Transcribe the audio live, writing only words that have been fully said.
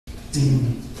in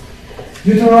me.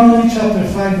 Deuteronomy chapter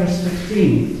 5 verse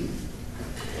 15.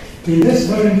 In this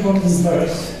very important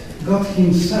verse, God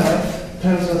himself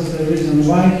tells us the reason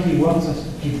why he wants us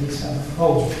to keep the Sabbath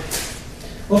holy.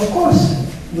 Of course,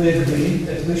 we agree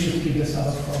that we should keep the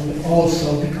Sabbath holy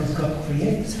also because God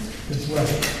created this world,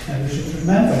 and we should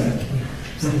remember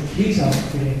that He's our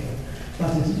Creator.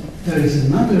 But there is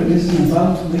another reason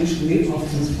about which we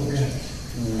often forget.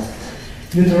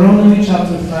 Deuteronomy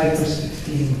chapter 5 verse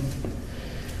 15.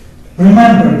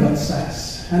 Remember, God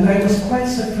says, and I was quite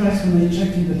surprised when I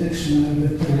checked in the dictionary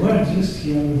that the word used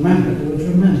here, remember, the word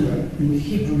remember, in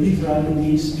Hebrew literally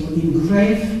means to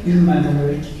engrave in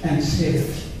memory and seal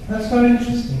it. That's very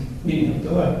interesting, meaning of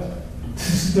the word.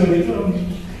 This is the literal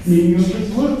meaning of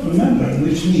this word, remember,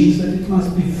 which means that it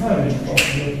must be very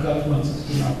important what God wants us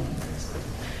to know.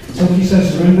 So he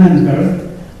says,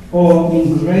 remember, or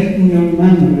engrave in your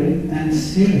memory and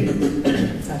seal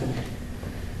it.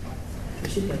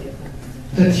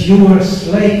 That you were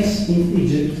slaves in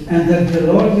Egypt, and that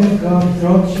the Lord your God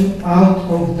brought you out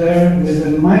of there with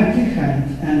a mighty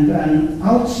hand and an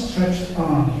outstretched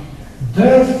arm.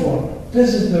 Therefore,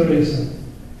 this is the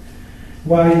reason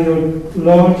why your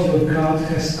Lord your God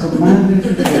has commanded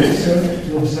you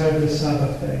to observe the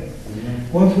Sabbath day.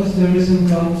 What was the reason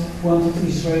God wanted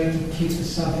Israel to keep the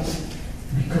Sabbath?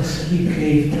 Because He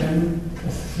gave them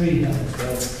freedom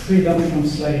from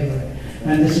slavery.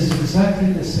 And this is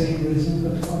exactly the same reason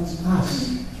God wants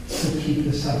us to keep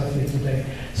the Sabbath day today.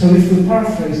 So if we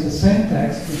paraphrase the same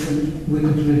text, we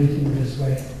could read it in this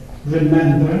way.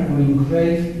 Remember or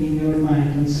engrave in your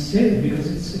mind and seal it,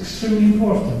 because it's extremely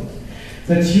important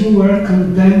that you were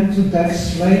condemned to death,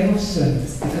 slave of sin,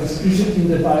 because Egypt in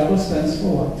the Bible stands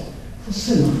for what? For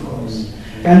sin, of course.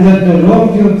 And that the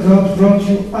Lord your God brought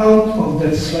you out of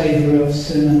that slavery of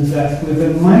sin and death with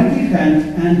a mighty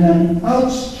hand and an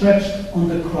outstretched on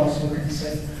the cross, we can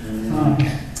say.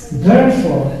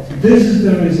 Therefore, this is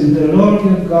the reason the Lord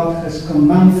your God has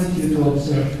commanded you to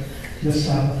observe the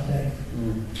Sabbath day.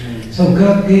 So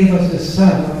God gave us the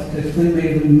Sabbath that we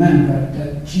may remember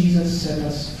that Jesus set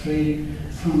us free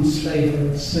from slavery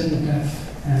of sin,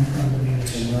 death, and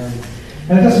condemnation.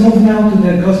 Let us move now to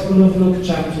the Gospel of Luke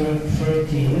chapter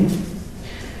 13.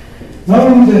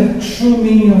 Knowing the true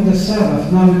meaning of the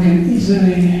Sabbath, now we can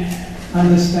easily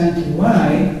understand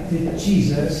why did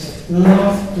Jesus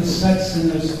love to set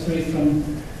sinners free from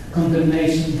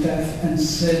condemnation, death, and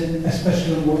sin,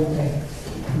 especially on what day?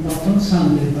 Not on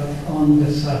Sunday, but on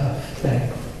the Sabbath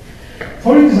day.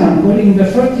 For example, in the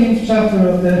 13th chapter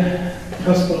of the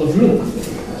Gospel of Luke,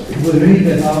 we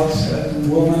read about a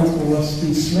woman who was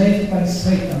enslaved by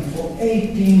Satan for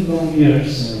 18 long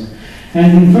years.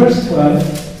 And in verse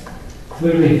 12,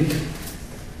 we read,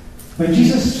 when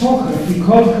Jesus saw her, he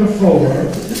called her forward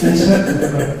and said to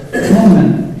her,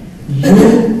 Woman,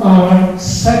 you are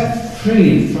set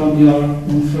free from your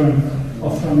infirmity,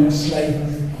 or from your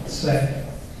slavery, say.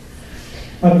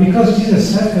 But because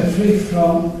Jesus set her free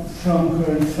from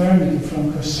her infirmity,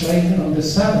 from her slavery on the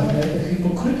Sabbath day, the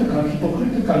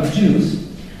hypocritical Jews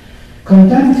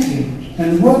condemned him.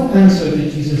 And what answer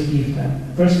did Jesus give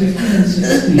them? Verse 15 and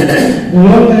 16. The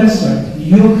Lord answered,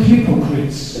 You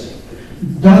hypocrites,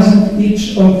 doesn't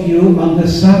each of you on the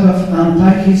Sabbath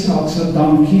untie his ox or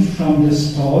donkey from the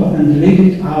stall and lead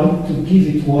it out to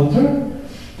give it water?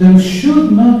 Then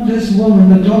should not this woman,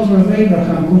 the daughter of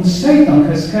Abraham, whom Satan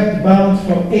has kept bound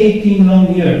for 18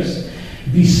 long years,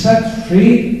 be set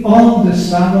free on the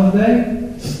Sabbath day?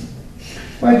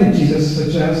 Why did Jesus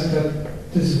suggest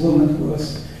that this woman who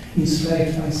was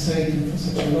enslaved by Satan for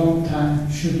such a long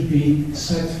time should be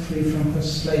set free from her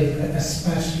slavery,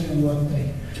 especially on what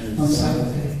day? On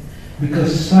Sabbath day.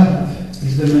 Because Sabbath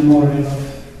is the memorial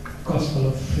of gospel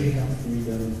of freedom.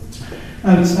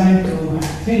 Now it's time to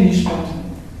finish, but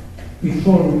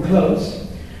before we close,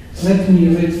 let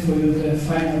me read for you the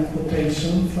final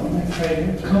quotation from my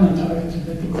favorite commentary to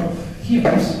the book of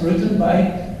Hebrews, written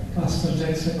by Pastor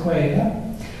Jack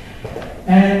Sequeira.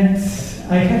 And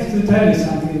I have to tell you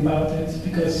something about it,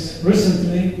 because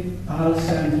recently Al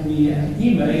sent me an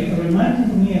email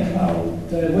reminding me about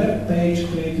the web page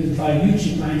created by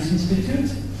UC Pines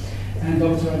Institute and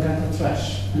Dr. Agatha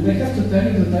Trash. And I have to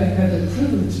tell you that I had the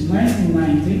privilege in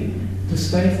 1990 to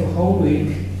stay for a whole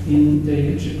week in the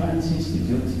UC Pines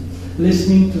Institute,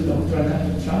 listening to Dr.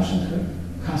 Agatha Trash and her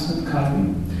husband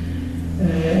Calvin.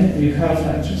 We have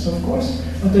lectures, of course,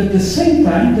 but at the same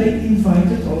time they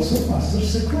invited also Pastor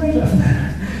Sequeira.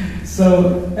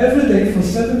 So every day for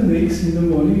 7 weeks, in the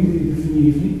morning,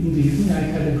 in the evening, I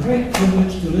had a great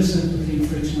privilege to listen to him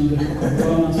preach on the book of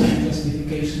Romans and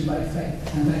justification by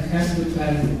faith. And I have to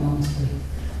tell you honestly,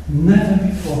 never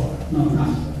before, nor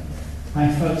after,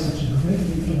 I felt such a great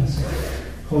influence of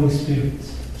Holy Spirit.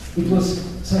 It was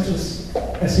such as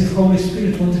if Holy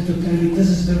Spirit wanted to tell me, this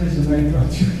is the reason I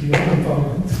brought you here in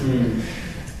Poland.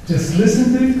 Just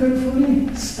listen to it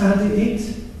carefully, study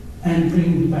it, and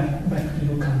bring it back to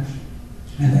your country.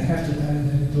 And I have to tell you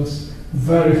that it was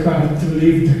very hard to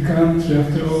leave the country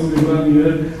after only 1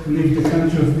 year, to leave the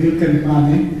country of milk and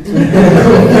money, and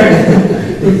go back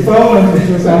to Poland, which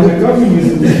was under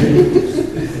communism.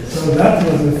 So that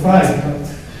was a fight, but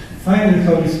finally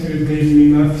Holy Spirit gave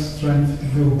me enough strength to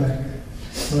go back.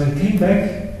 So I came back,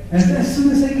 and as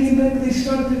soon as I came back,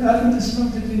 Adventists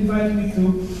started to invite me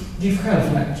to give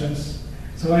health lectures.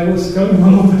 So I was going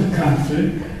all over the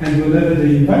country, and whenever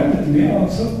they invited me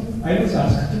also, I was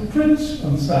asked to preach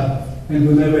on Sabbath. And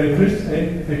whenever I preached,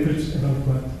 I preached about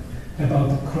what? About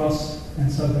the cross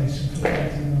and salvation through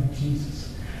faith in Lord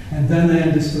Jesus. And then I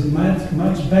understood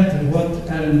much better what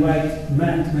Ellen White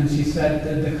meant when she said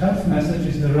that the half message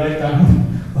is the right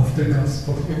arm of the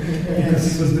gospel.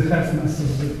 Because it was the half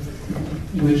message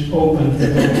which opened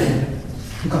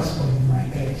the gospel in my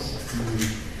case.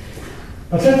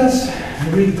 But let us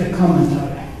read the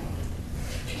commentary.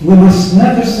 We must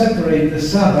never separate the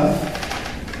Sabbath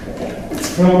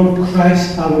from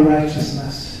Christ our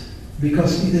righteousness,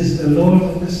 because it is the Lord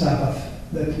of the Sabbath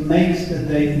that makes the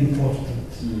day important.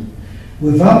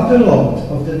 Without the Lord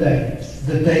of the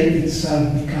day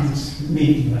itself becomes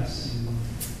meaningless.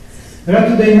 There are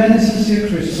today many sincere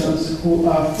Christians who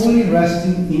are fully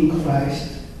resting in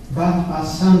Christ, but are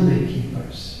Sunday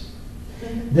keepers.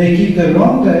 They keep the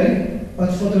wrong day,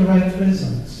 but for the right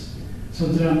reasons. So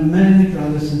there are many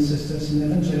brothers and sisters in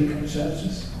evangelical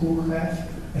churches who have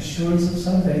assurance of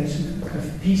salvation, who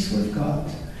have peace with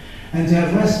God, and they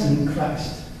are resting in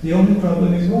Christ. The only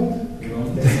problem is what?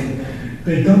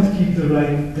 They don't keep the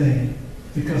right day,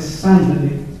 because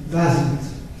Sunday doesn't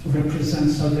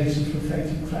represent salvation through faith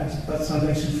in Christ, but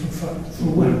salvation through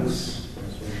works.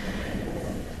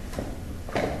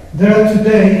 There are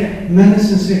today many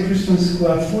sincere Christians who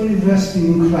are fully resting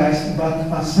in Christ, but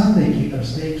are Sunday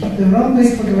keepers. They keep the wrong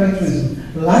day for the right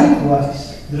reason.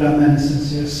 Likewise, there are many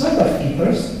sincere Sabbath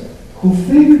keepers who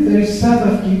think their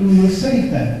Sabbath keeping will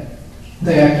save them.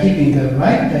 They are keeping the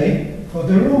right day for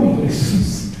the wrong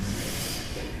reasons.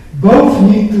 Both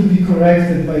need to be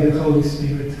corrected by the Holy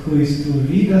Spirit, who is to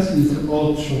lead us into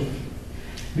all truth.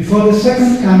 Before the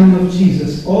second coming of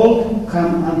Jesus, all who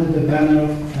come under the banner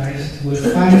of Christ will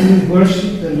finally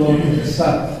worship the Lord of the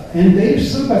Sabbath, and their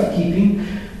Sabbath keeping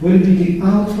will be the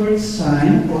outward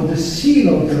sign or the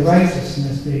seal of the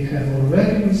righteousness they have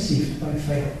already received by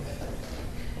faith.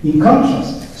 In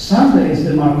contrast, Sunday is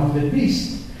the mark of the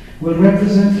beast, will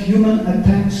represent human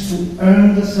attempts to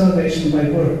earn the salvation by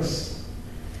works.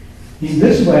 In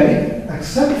this way,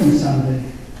 accepting Sunday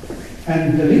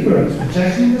and deliberate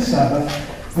rejecting the Sabbath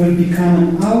will become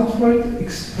an outward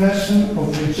expression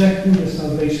of rejecting the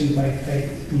salvation by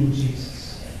faith in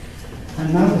Jesus.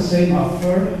 And now the same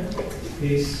author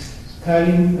is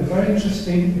telling a very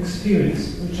interesting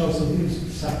experience which also deals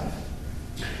with Sabbath.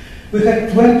 We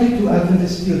had 22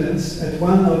 Adventist students at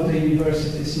one of the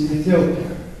universities in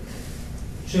Ethiopia.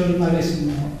 Children are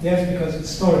listening now. Yes, because it's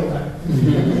story time.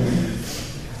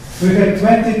 We had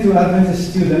 22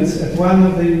 Adventist students at one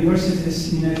of the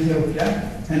universities in Ethiopia,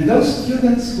 and those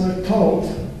students were told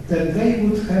that they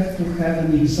would have to have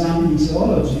an exam in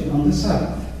zoology on the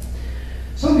Sabbath.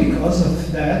 So because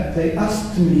of that, they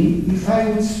asked me if I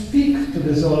would speak to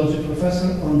the zoology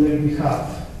professor on their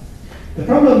behalf. The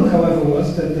problem, however,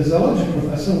 was that the zoology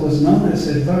professor was known as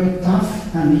a very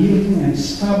tough, unyielding, and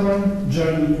stubborn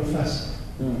German professor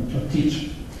or teacher.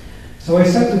 So I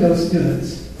said to those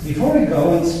students, before I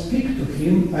go and speak to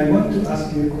him, I want to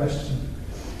ask you a question.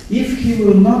 If he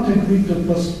will not agree to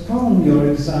postpone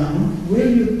your exam, will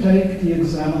you take the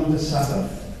exam on the Sabbath?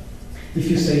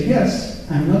 If you say yes,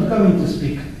 I'm not going to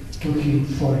speak to him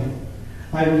for you.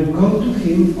 I will go to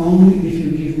him only if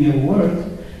you give me a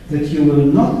word that you will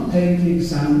not take the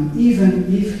exam,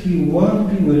 even if he won't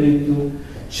be willing to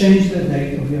change the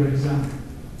date of your exam.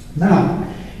 Now,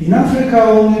 in Africa,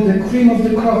 only the cream of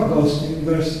the crop goes to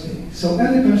university. So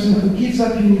any person who gives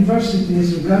up university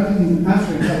is regarded in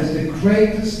Africa as the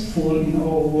greatest fool in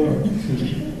all the world.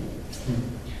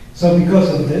 So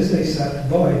because of this, they said,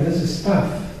 boy, this is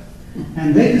tough.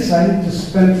 And they decided to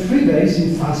spend 3 days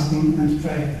in fasting and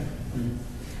prayer.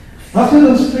 After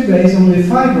those 3 days, only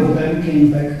 5 of them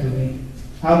came back to me.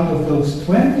 Out of those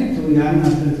 22 young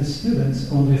Adventist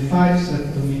students, only 5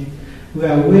 said to me, we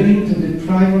are willing to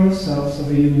deprive ourselves of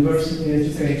a university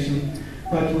education,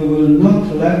 but we will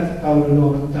not let our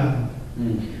Lord down.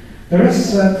 The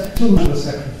rest said, too much of a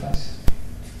sacrifice.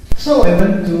 So I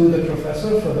went to the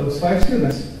professor for those 5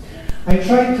 students. I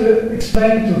tried to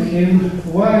explain to him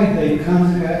why they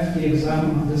can't have the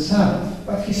exam on the Sabbath,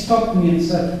 but he stopped me and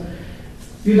said,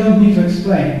 "You don't need to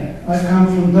explain. I come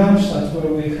from Darmstadt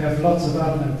where we have lots of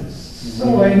Adventists,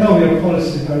 so I know your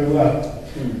policy very well.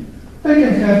 They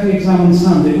can have the exam on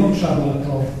Sunday, no trouble at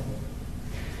all."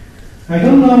 I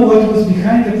don't know what was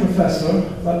behind the professor,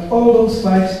 but all those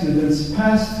 5 students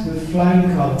passed with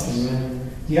flying colors.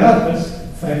 The others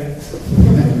failed.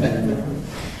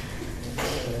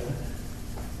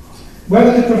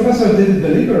 Whether the professor did it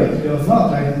deliberately or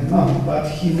not, I don't know, but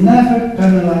he never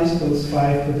penalized those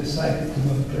 5 who decided to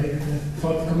not break the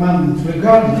 4th commandment,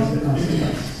 regardless of the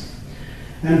consequences.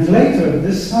 And later,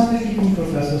 this Sunday evening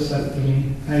professor said to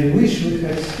me, "I wish we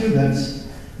had students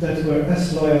that were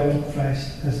as loyal to Christ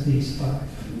as these 5.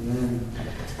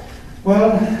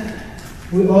 Well,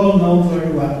 we all know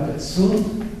very well that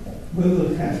soon we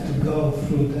will have to go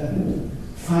through the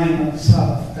final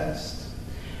Sabbath test.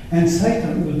 And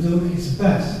Satan will do his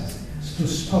best to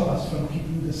stop us from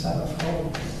keeping the Sabbath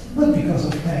holy. Not because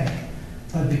of pain,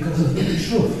 but because of the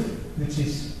truth which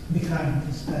is behind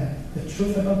this day. The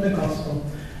truth about the gospel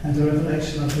and the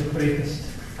revelation of the greatest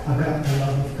agape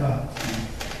love of God.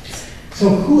 So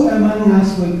who among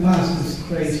us will pass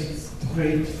this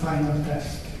great final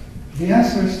test? The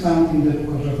answer is found in the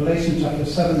book of Revelation, chapter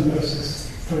 7, verses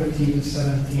 13 to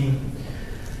 17.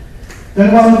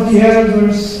 Then one of the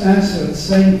elders answered,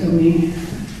 saying to me,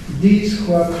 "These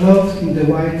who are clothed in the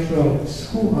white robes,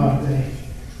 who are they?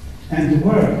 And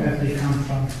where have they come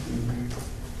from?"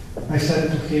 I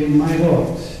said to him, "My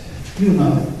Lord, you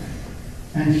know."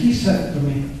 And he said to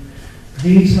me,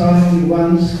 "These are the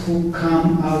ones who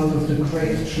come out of the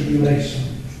great tribulation,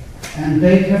 and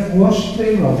they have washed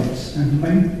their robes and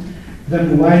made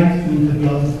them white in the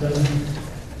blood of the Lamb.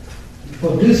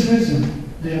 For this reason,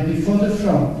 they are before the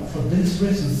throne, for this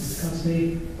reason, because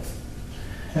they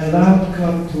allowed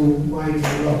God to white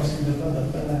their robes in the blood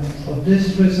of the Lamb. For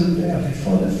this reason, they are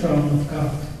before the throne of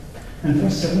God." And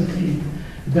verse 17,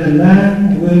 "The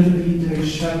Lamb will be their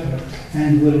shepherd,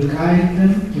 and will guide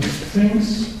them to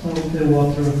springs of the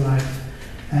water of life,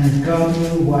 and God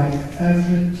will wipe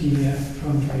every tear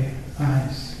from their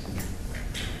eyes."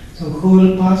 So who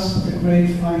will pass the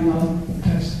great final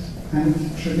test and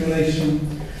tribulation?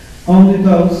 Only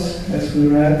those, as we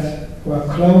read, who are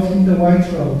clothed in the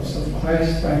white robes of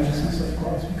Christ's righteousness, of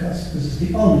course, because this is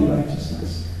the only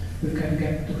righteousness we can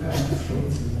get to heaven through.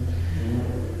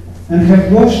 And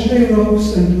have washed their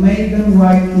robes and made them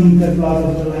white in the blood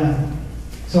of the Lamb.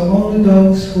 So only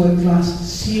those who at last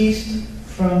ceased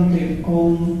from their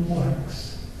own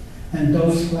works, and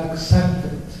those who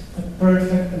accepted the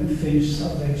perfect and finished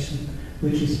salvation,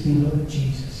 which is in Lord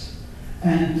Jesus,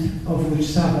 and of which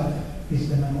Sabbath is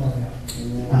the memorial.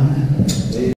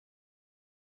 Amen.